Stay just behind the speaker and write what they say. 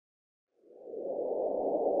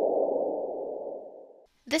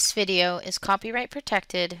This video is copyright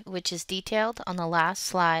protected, which is detailed on the last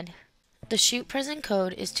slide. The chute present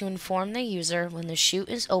code is to inform the user when the chute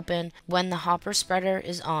is open when the hopper spreader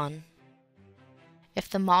is on. If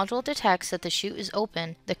the module detects that the chute is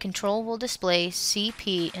open, the control will display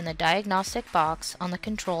CP in the diagnostic box on the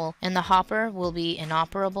control and the hopper will be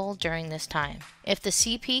inoperable during this time. If the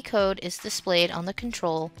CP code is displayed on the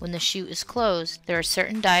control when the chute is closed, there are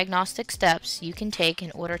certain diagnostic steps you can take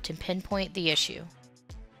in order to pinpoint the issue.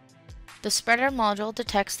 The spreader module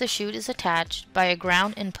detects the chute is attached by a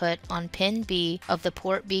ground input on pin B of the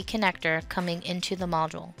port B connector coming into the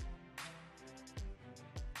module.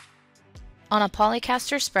 On a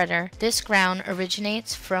polycaster spreader, this ground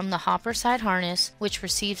originates from the hopper side harness, which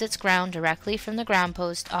receives its ground directly from the ground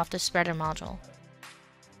post off the spreader module.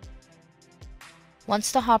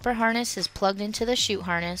 Once the hopper harness is plugged into the chute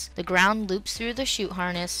harness, the ground loops through the chute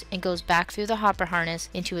harness and goes back through the hopper harness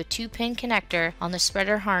into a 2-pin connector on the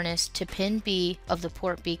spreader harness to pin B of the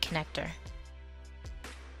port B connector.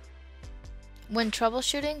 When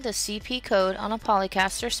troubleshooting the CP code on a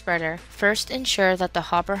polycaster spreader, first ensure that the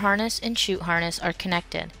hopper harness and chute harness are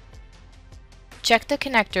connected. Check the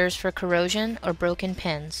connectors for corrosion or broken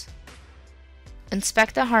pins.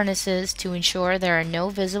 Inspect the harnesses to ensure there are no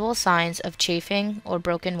visible signs of chafing or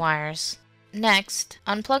broken wires. Next,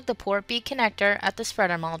 unplug the port B connector at the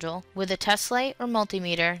spreader module. With a test light or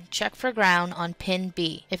multimeter, check for ground on pin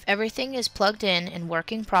B. If everything is plugged in and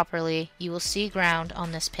working properly, you will see ground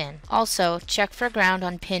on this pin. Also, check for ground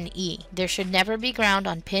on pin E. There should never be ground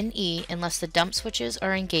on pin E unless the dump switches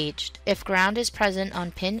are engaged. If ground is present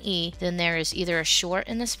on pin E, then there is either a short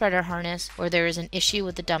in the spreader harness or there is an issue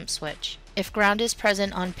with the dump switch. If ground is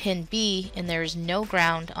present on pin B and there is no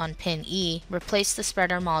ground on pin E, replace the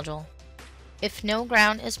spreader module. If no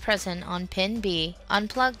ground is present on pin B,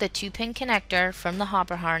 unplug the 2-pin connector from the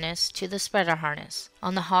hopper harness to the spreader harness.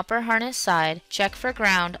 On the hopper harness side, check for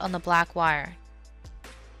ground on the black wire.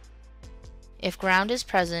 If ground is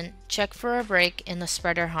present, check for a break in the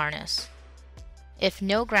spreader harness. If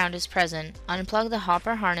no ground is present, unplug the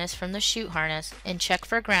hopper harness from the chute harness and check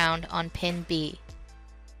for ground on pin B.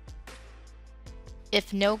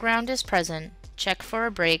 If no ground is present, check for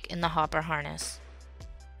a break in the hopper harness.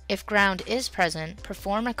 If ground is present,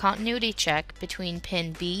 perform a continuity check between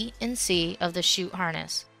pin B and C of the chute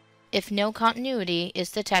harness. If no continuity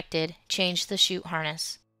is detected, change the chute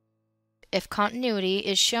harness. If continuity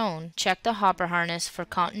is shown, check the hopper harness for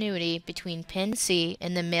continuity between pin C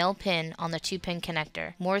and the male pin on the 2-pin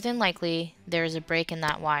connector. More than likely, there is a break in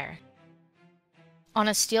that wire. On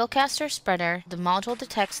a steel caster spreader, the module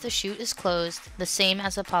detects the chute is closed, the same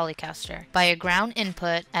as a polycaster, by a ground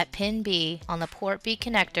input at pin B on the port B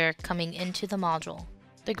connector coming into the module.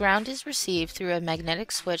 The ground is received through a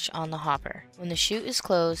magnetic switch on the hopper. When the chute is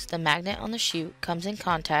closed, the magnet on the chute comes in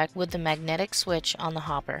contact with the magnetic switch on the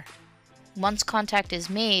hopper. Once contact is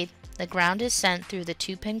made, the ground is sent through the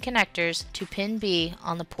 2-pin connectors to pin B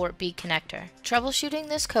on the port B connector. Troubleshooting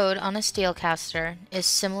this code on a steel caster is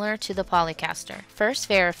similar to the polycaster. First,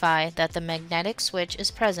 verify that the magnetic switch is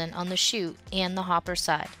present on the chute and the hopper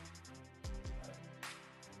side.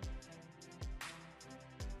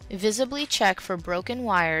 Visibly check for broken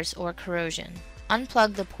wires or corrosion.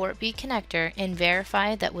 Unplug the port B connector and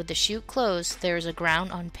verify that with the chute closed there is a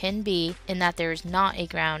ground on pin B and that there is not a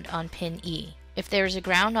ground on pin E. If there is a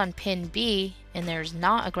ground on pin B and there is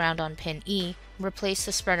not a ground on pin E, replace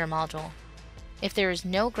the spreader module. If there is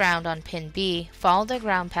no ground on pin B, follow the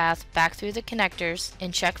ground path back through the connectors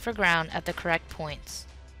and check for ground at the correct points.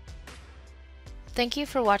 Thank you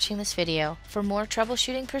for watching this video. For more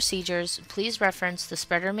troubleshooting procedures, please reference the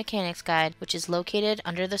Spreader Mechanics Guide, which is located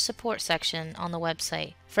under the support section on the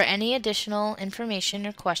website. For any additional information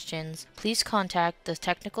or questions, please contact the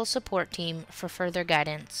technical support team for further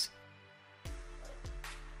guidance.